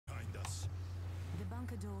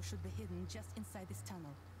door should be hidden just inside this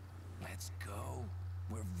tunnel. Let's go.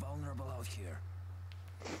 We're vulnerable out here.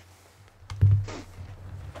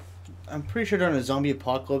 I'm pretty sure during a zombie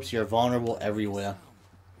apocalypse, you're vulnerable everywhere.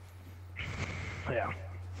 Yeah.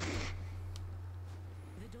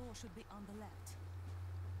 The door should be on the left.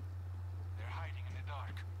 They're hiding in the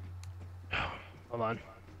dark. Hold on.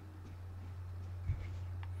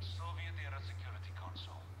 Soviet era security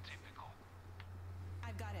console. Typical.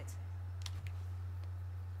 I've got it.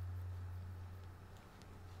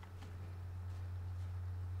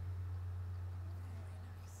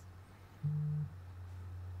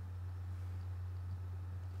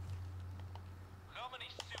 How many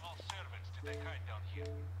civil servants did they hide down here?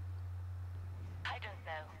 I don't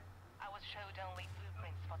know. I was showed only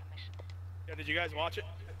blueprints for the mission. Yo, did you guys watch it?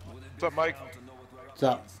 What's up, Mike? What's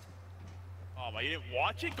up? Oh my, you didn't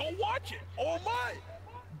watch it? Go watch it! Oh my!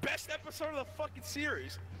 Best episode of the fucking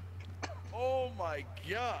series. Oh my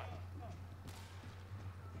god.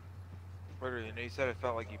 Literally, he said it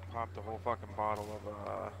felt like he popped a whole fucking bottle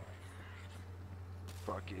of,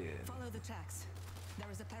 fucking... Follow the tracks. There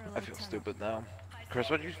is a parallel I feel tunnel. stupid now. Chris,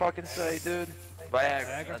 what'd you fucking say, dude?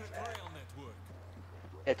 Viagra.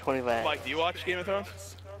 At 20 lag. Mike, do you watch Game of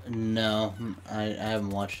Thrones? No, I haven't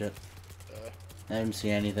watched it. I haven't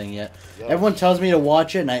seen anything yet. Everyone tells me to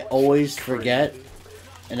watch it, and I always forget.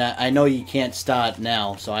 And I know you can't start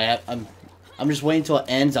now, so I'm just waiting until it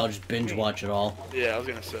ends. I'll just binge watch it all. Yeah, I was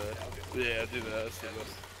gonna say. Yeah, do that. Let's do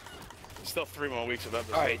this. Still 3 more weeks of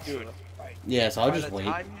episodes. Alright, dude. Yeah, so I'll just By wait.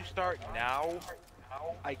 the time you start now,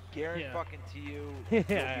 I guarantee Yeah. fucking to you, Yeah.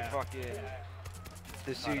 you'll be fucking...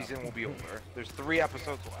 The season will be over. There's 3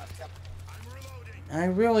 episodes left. I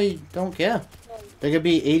really don't care. There could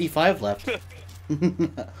be 85 left.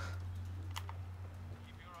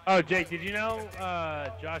 Oh, Jake, did you know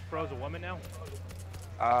Josh Bro's a woman now?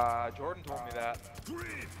 Jordan told me that.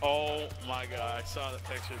 Oh my god, I saw the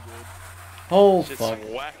picture, dude. Oh, Shit's fuck.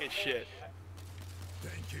 whack as shit.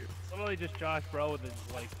 Thank you. Literally just Josh Bro with his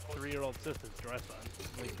like 3-year-old sister's dress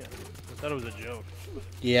on. Like, I thought it was a joke.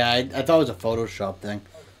 Yeah, I thought it was a Photoshop thing.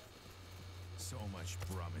 So much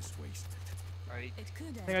promise wasted. Right? It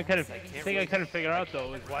could I think I couldn't figure out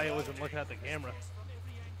though is why it wasn't looking at the camera.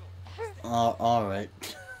 Alright.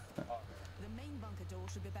 The main bunker door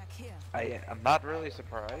should be back here. I'm not really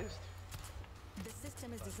surprised. The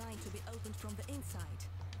system is designed to be opened from the inside.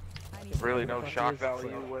 I need There's really to no shock value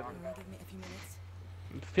when... give me a few minutes.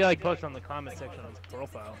 I feel like posting on the comment section on his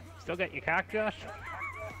profile. Still got your cock, Josh?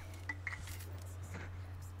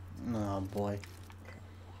 Oh, boy.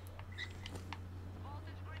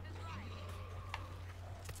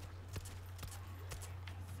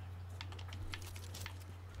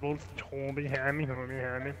 Old Toby Hammy.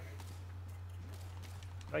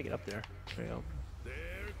 I get up there. There you go. They're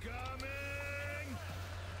coming!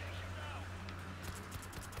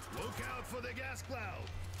 Look out for the gas cloud!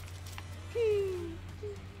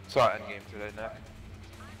 Saw Endgame today, Nick.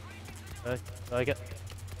 I like it.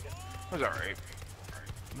 It was alright.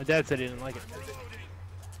 My dad said he didn't like it.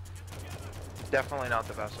 Definitely not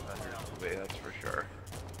the best Avengers movie, that's for sure.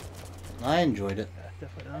 I enjoyed it.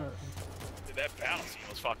 Definitely not. Dude, that battle scene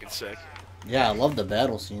was fucking sick. Yeah, I love the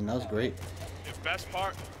battle scene. That was great. The best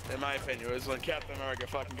part, in my opinion, was when Captain America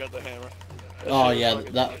fucking got the hammer. Oh yeah,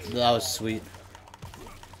 that was sweet.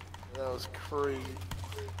 That was crazy.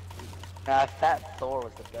 Fat Thor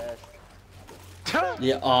was the best.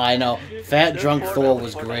 Yeah, oh I know. Fat drunk Thor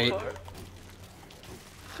was great.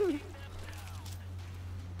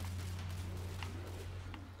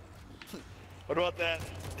 What about that,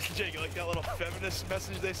 Jake? You like that little feminist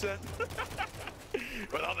message they sent?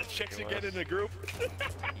 With all the chicks again in the group?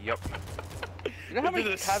 Yep. You know how They many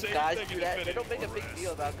did the times same guys thing do in that? They Infinity don't make a War. big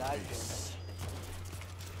deal about guys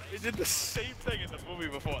doing They did the same thing in the movie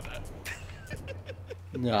before that.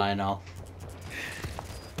 Yeah, I know.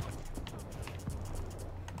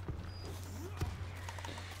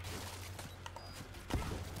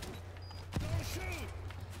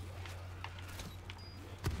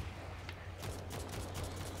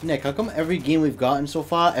 Nick, how come every game we've gotten so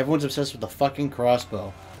far, everyone's obsessed with the fucking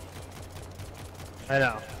crossbow? I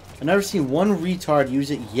know. I've never seen one retard use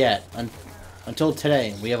it yet, until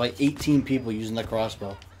today. We have like 18 people using the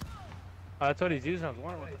crossbow. Oh, that's what he's using. I was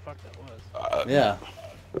wondering what the fuck that was. Yeah.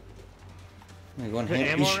 Going Is there hand-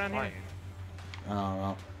 ammo he sh- around here? I don't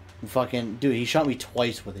know. Fucking dude, he shot me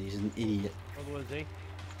twice with it. He's an idiot. What was he?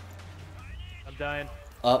 I'm dying.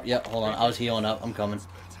 Oh, yeah, hold on. I was healing up. I'm coming.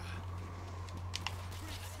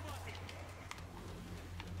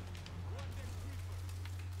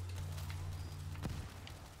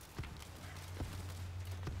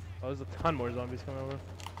 Oh, there's a ton more zombies coming over.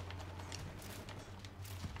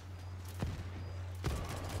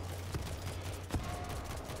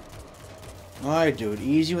 Alright, dude.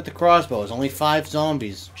 Easy with the crossbows. Only 5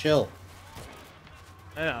 zombies. Chill.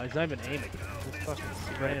 I know, he's not even aiming. He's just fucking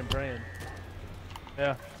spraying and praying.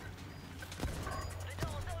 Yeah. The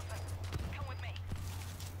door's open. Come with me.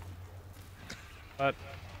 But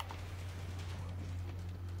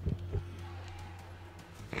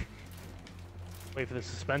wait for the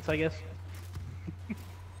suspense, I guess.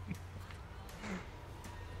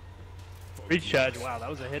 Breach charge. Wow, that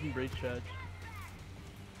was a hidden breach charge.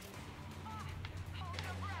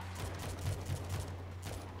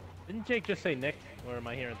 Didn't Jake just say Nick, or am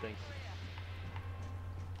I hearing things?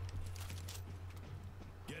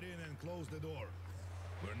 Get in and close the door.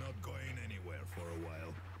 We're not going anywhere for a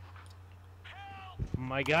while. Oh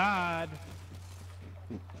my God.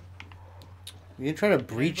 You can try to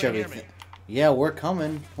breach Anybody hear me? everything. Yeah, we're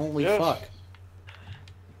coming. Holy Yes. fuck.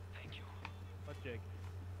 What, Jake?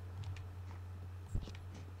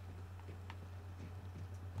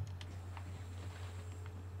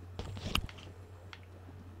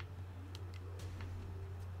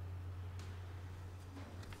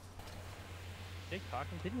 Jake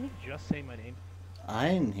talking? Didn't he just say my name? I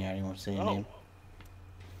didn't hear anyone say your Oh. name.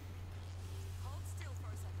 Hold still for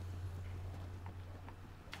a second.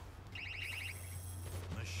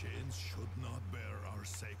 Machines should not bear our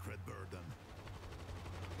sacred burden.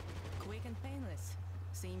 Quick and painless.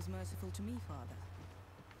 Seems merciful to me, Father.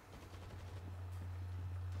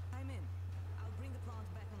 I'm in. I'll bring the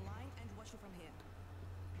plant back online and watch you from here.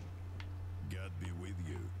 God be with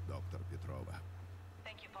you, Dr. Petrova.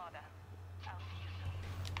 Thank you, Father. I'll see you soon.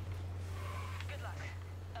 Good luck.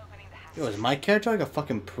 Opening the hatch. Yo, is my character like a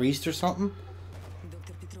fucking priest or something?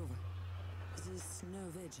 Dr. Petrova, this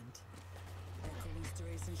nerve agent. Echo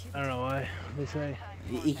esterase inhibitor. I don't know why. They say.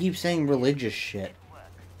 He keeps saying religious shit.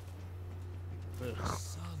 Work. Ugh.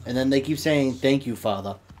 And then they keep saying, thank you,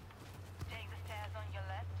 Father. Take the stairs on your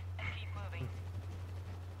left and keep moving.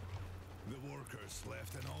 The workers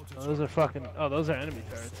left an altar. Oh, those are fucking. Oh, those are enemy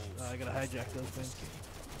turrets. I gotta hijack those things.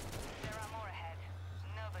 There are more ahead.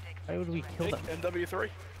 Nobody Why would we kill them? NW3.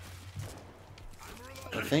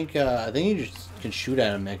 I think you just can shoot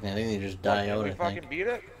at him, Nick. And I think they just die out, we I fucking think. beat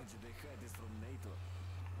it?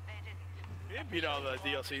 We didn't beat all the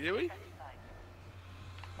DLC, did we?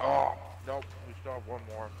 Oh, nope. We still have one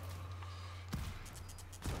more.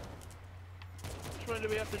 Which one do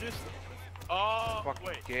we have to do stuff? Oh, Fucking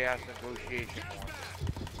wait. gay ass negotiation one.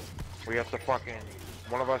 We have to fucking.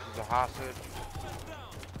 One of us is a hostage.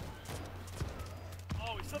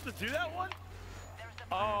 Oh, we still have to do that one?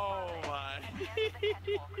 Oh my. You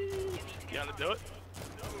gotta do it?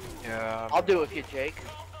 Yeah. I'll do it with you, Jake.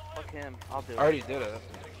 Fuck him. I'll do I it. already did it.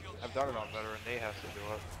 I've done it on veteran. Nate has to do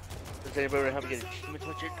it. Does anybody help me get achievements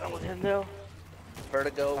with Jake done with him though?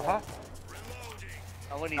 Vertigo. Uh huh.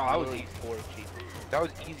 I only need No, I was literally easy. 4 achievements. That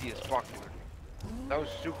was easy as fuck, dude. That was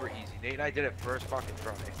super easy. Nate and I did it first fucking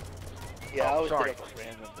try. Yeah, I Oh, always sorry. did it with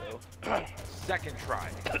random though. Second try.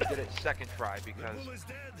 I did it second try because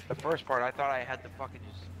the first part I thought I had to fucking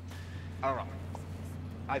just. I don't know.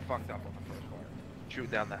 I fucked up on the first part.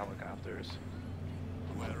 Shoot down the helicopters.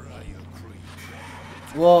 Where are you,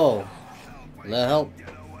 creep? Whoa. Let help. Get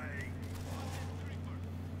away.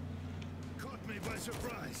 Caught me by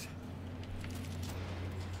surprise.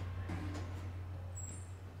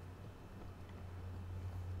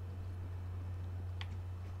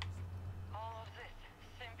 All of this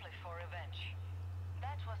simply for revenge.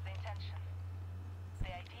 That was the intention.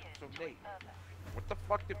 The idea is So, to Nate. further. What the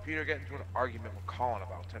fuck did Peter get into an argument with Colin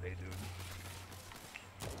about today, dude?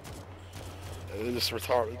 They're just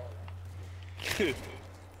retarded.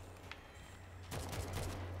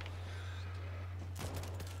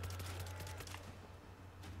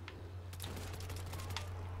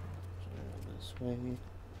 This way.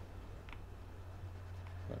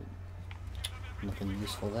 Nothing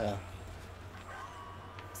useful there.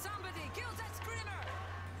 Somebody kill that screamer!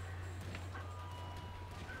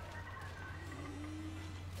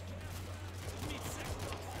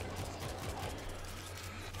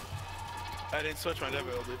 I didn't switch my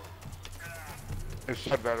debit, dude. It's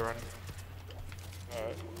said veteran.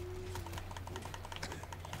 Alright.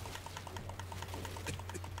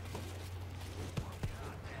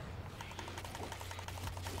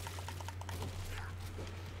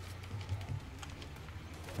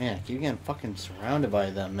 Man, I keep getting fucking surrounded by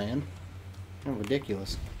them, man. They're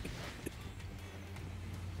ridiculous.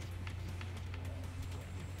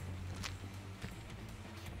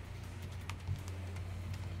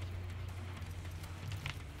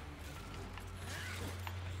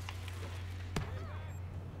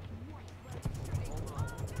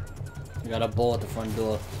 We got a bull at the front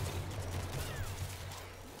door.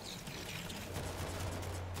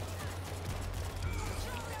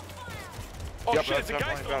 Oh Yep, shit, that's there's a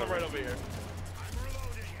guy definitely still on the better. right over here.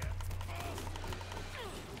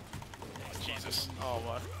 Oh, Jesus. Oh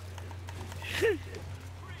my.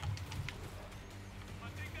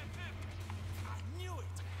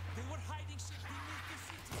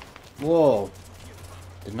 Whoa.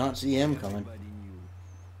 Did not see him coming.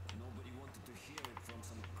 Nobody wanted to hear it from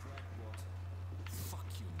some crackpot. Fuck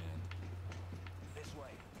you, man. This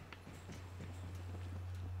way.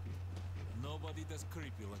 Nobody does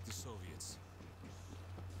creepy like the Soviets.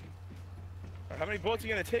 How many bullets are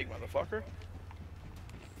you gonna take, motherfucker?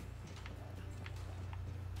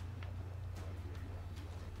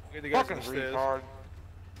 Get the guys Fucking on the stairs. retard.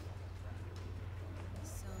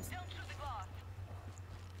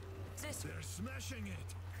 They're smashing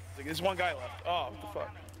it. Like, there's one guy left. Oh, what the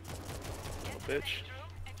fuck? Little bitch.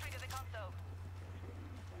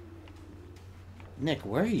 Nick,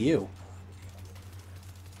 where are you?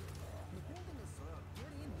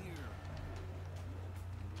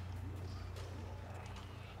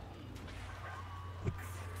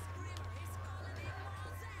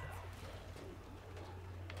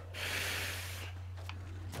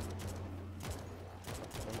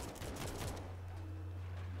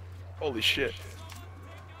 Holy shit.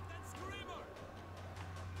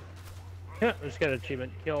 Yeah, I just got an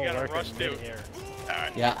achievement. Kill You gotta lurker rush, dude. mid-air.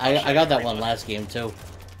 Alright. Yeah, I got that one last game too.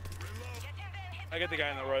 I got the guy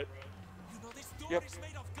on the right. Yep.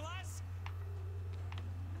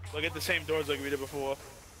 Look at the same doors like we did before.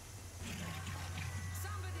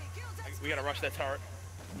 We gotta rush that turret.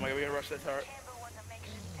 Oh my god, we gotta rush that turret.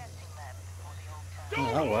 Dude,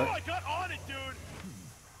 that'll work. I got on it, dude!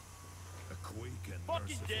 A quick and Fucking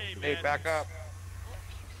merciful game, death. Hey, man. back up.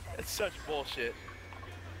 It's such bullshit.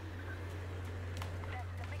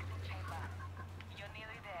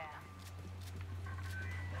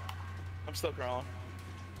 I'm still crawling.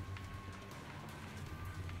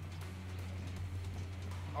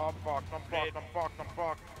 I'm fucked, I'm fucked, I'm fucked, I'm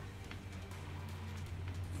fucked.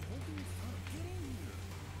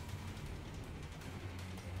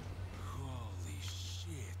 Holy shit.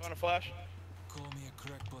 You want a flash? Call me a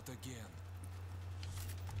crackpot again.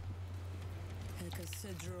 A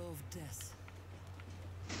cathedral of death.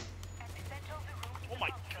 Oh my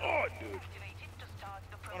god, dude.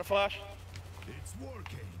 Want a flash? It's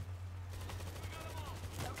working.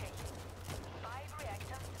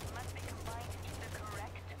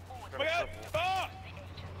 Oh my god! Ah!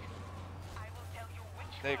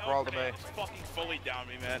 They crawled to me. It's fucking fully down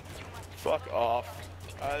me, man. Fuck off.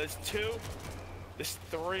 There's two. There's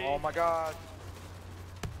three. Oh my god.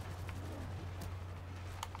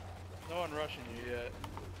 No one rushing you yet.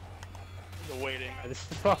 They're waiting. This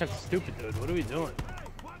is fucking stupid, dude. What are we doing?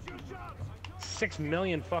 6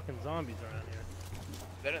 million fucking zombies around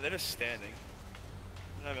here. They're just standing.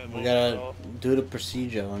 They're not even We moving at gotta all. do the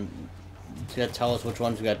procedure and it's gotta tell us which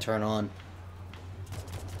ones we gotta turn on.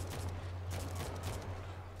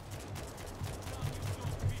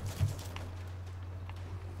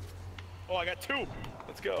 Oh, I got two.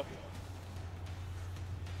 Let's go.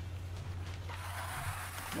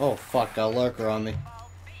 Oh fuck, got a lurker on me.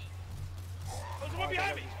 There's one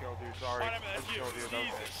behind me. Killed you, sorry. Oh, no, man, I that's just you. killed you, no.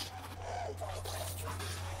 Jesus.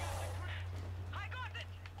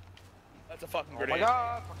 That's a fucking Oh my grenade.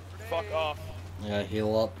 god. Fuck off. Yeah,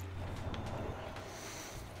 heal up.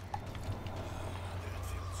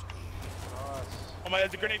 Oh my,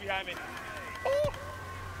 there's a grenade behind me. Oh!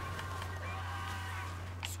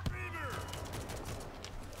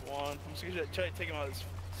 One. I'm just gonna try to take him out this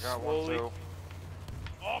Got one slowly. too.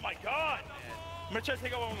 Oh my god, man. I'm gonna try to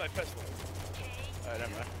take out one with my pistol. Alright,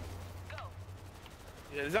 never mind.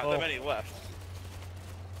 Yeah, there's not that many left.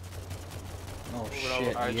 Oh Moving shit, over.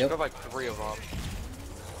 Alright, yep. still like 3 of them.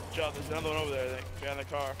 John, there's another one over there, I think. Behind the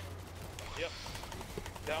car. Yep.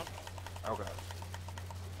 Down. Okay.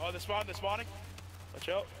 Oh, they're spawning. Watch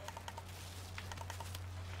out.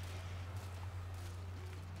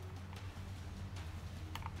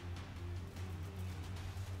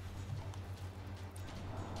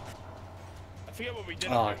 I forget what we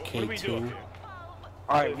did. Oh, up here. What do we do up K2. here?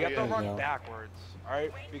 Alright, we have to There you run go. backwards.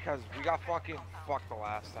 Alright? Because we got fucking fucked the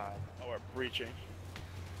last time. Oh, we're breaching.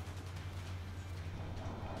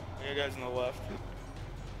 I got guys on the left.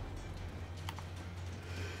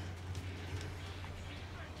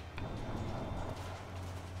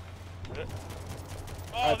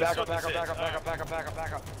 Oh, Alright, this back is up, what back up, this back is. up, back up, back up, back up,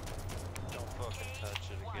 back up. Don't fucking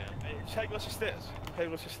touch it again. Hey, just head what's your stairs. Head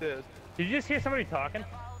what's your stairs. Did you just hear somebody talking?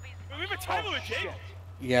 We have a time limit, Jake.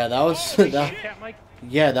 Yeah, that was Holy that, shit. Cat Mike?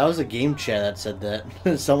 yeah, that was a game chat that said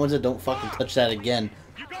that. Someone said don't fucking touch that again.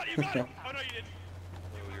 You got it. Oh, no, you didn't.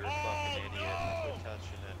 Oh, you're a fucking idiot. Quit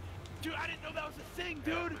touching it. Dude, I didn't know that was a thing,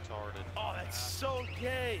 You're dude. retarded. Oh, that so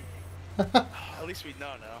gay. At least we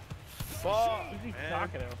know now. Fuck, Who's he man.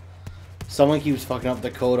 talking to? Someone keeps fucking up the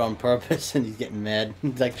code on purpose and he's getting mad.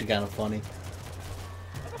 It's actually kind of funny.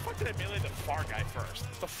 How the fuck did I melee the far guy first?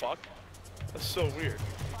 What the fuck? That's so weird.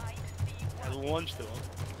 I lunged to him.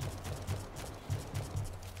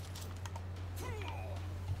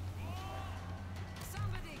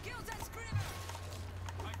 Somebody kill that screamer!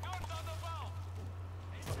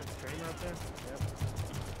 Screamer up there? Yep.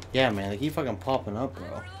 Yeah, man, they keep fucking popping up,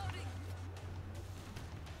 bro.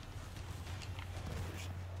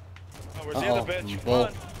 Oh, where's the other bitch? Come bull.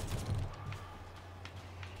 on.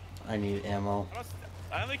 I need ammo.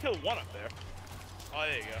 I only killed one up there. Oh,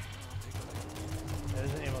 there you go.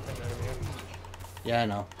 There's an ammo thing over here. Yeah, I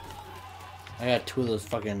know. I got 2 of those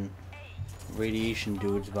fucking radiation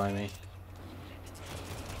dudes by me.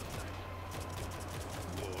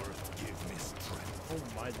 Oh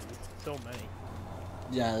my dude, so many.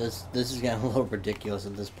 Yeah, this is getting a little ridiculous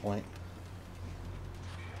at this point.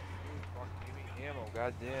 Fuck, give me ammo,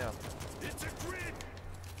 goddamn. It's a grid.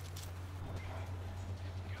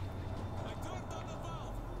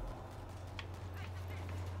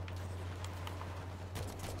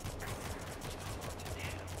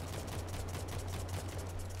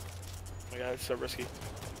 Oh my god, it's so risky.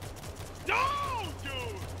 No, dude!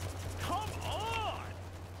 Come on!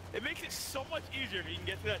 It makes it so much easier if you can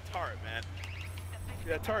get to that turret, man.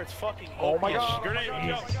 That turret's fucking Oh my OP. god, Grenade, oh my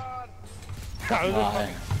god, jump. oh my god. I was Why?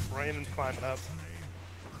 just fucking running and climbing up.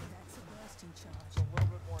 That's a bursting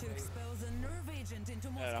charge. To expose a nerve agent into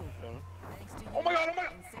Yeah, Moscow. no. Thanks to Oh my god, oh my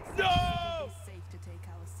god. in 6 No! seconds, it is safe to take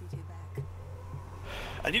our city back.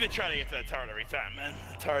 I need to try to get to that turret every time, man.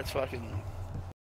 The turret's fucking